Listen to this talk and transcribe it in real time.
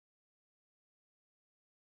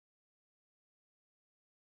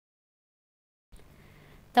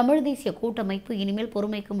தமிழ் தேசிய கூட்டமைப்பு இனிமேல்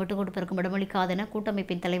பொறுமைக்கும் விட்டுக் கொடுப்பிற்கும் இடமளிக்காது என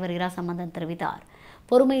கூட்டமைப்பின் தலைவர் அரசம தெரிவித்தார்.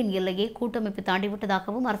 பொறுமையின் எல்லையை கூட்டமைப்பு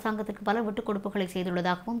தாண்டிவிட்டதாகவும் அரசாங்கத்திற்கு பல விட்டுக் கொடுப்புகளை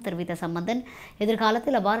செய்துள்ளதாகவும் தெரிவித்த சம்பந்தன்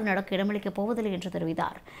எதிர்காலத்தில் அவ்வாறு நடக்க இடமளிக்கப் போவதில்லை என்று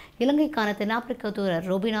தெரிவித்தார். இலங்கைக்கான தென்னாப்பிரிக்க தூதர்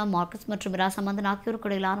ரோபினா மார்கஸ் மற்றும் அரசம ஆகியோருக்கு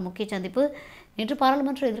இடையிலான முக்கிய சந்திப்பு இன்று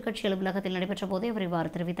பாராளுமன்ற எதிர்க்கட்சி அலுவலகத்தில் நடைபெற்ற போதே அவர் இவ்வாறு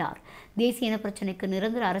தெரிவித்தார். தேசிய இன பிரச்சினைக்கு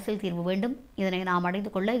நிரந்தர அரசியல் தீர்வு வேண்டும். இதனை நாம் அடைந்து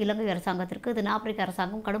கொள்ள இலங்கை அரசாங்கத்திற்கு தென்னாப்பிரிக்க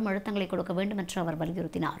அரசாங்கம் கடும் அழுத்தங்களை கொடுக்க வேண்டும் என்று அவர்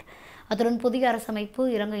வலியுறுத்தினார். அத்துடன் புதிய அரசமைப்பு,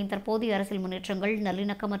 இலங்கையின் தற்போதைய அரசியல் முன்னேற்றங்கள்,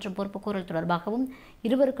 நல்லிணக்கம் மற்றும் பொறுப்புக்கூறல் தொடர்பாகவும்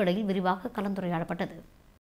இருவருக்கிடையில் விரிவாக கலந்துரையாடப்பட்டது.